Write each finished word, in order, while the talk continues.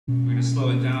We're gonna slow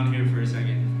it down here for a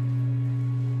second.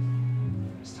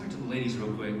 Let's talk to the ladies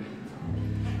real quick.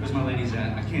 Where's my ladies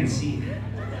at? I can't see.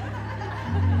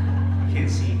 I can't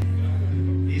see.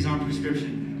 These aren't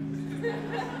prescription.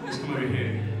 Just come over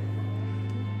here.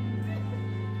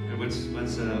 Hey, what's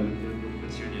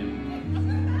your name?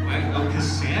 Oh,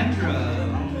 Cassandra. I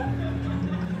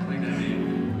like that name.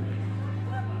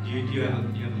 Do you have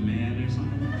a man or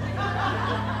something?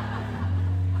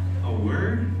 A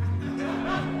word?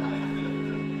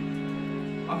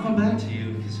 I'll come back to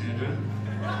you, Cassandra.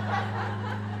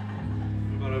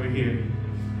 What about over here?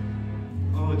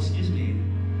 Oh, excuse me.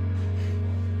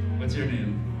 What's your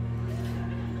name?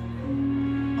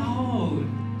 Oh,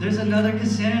 there's another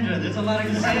Cassandra. There's a lot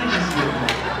of Cassandras here.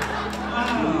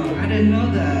 Wow, I didn't know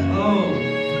that. Oh,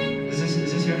 is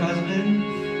this your husband?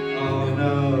 Oh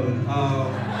no.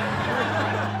 Oh.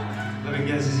 Let me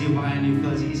guess, is he buying new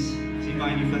fuzzies? Is he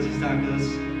buying new fuzzies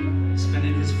tacos?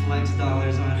 Spending his flex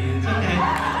dollars on you. It's okay.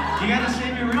 You gotta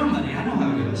save your real money. I know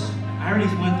how it goes. I already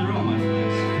went through all my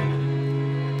flex.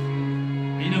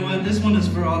 You know what? This one is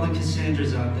for all the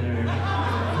Cassandras out there.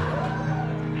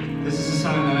 This is a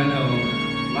song that I know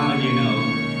a lot of you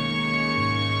know.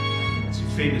 It's a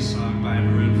famous song by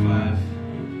Maroon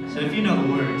 5. So if you know the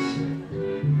words,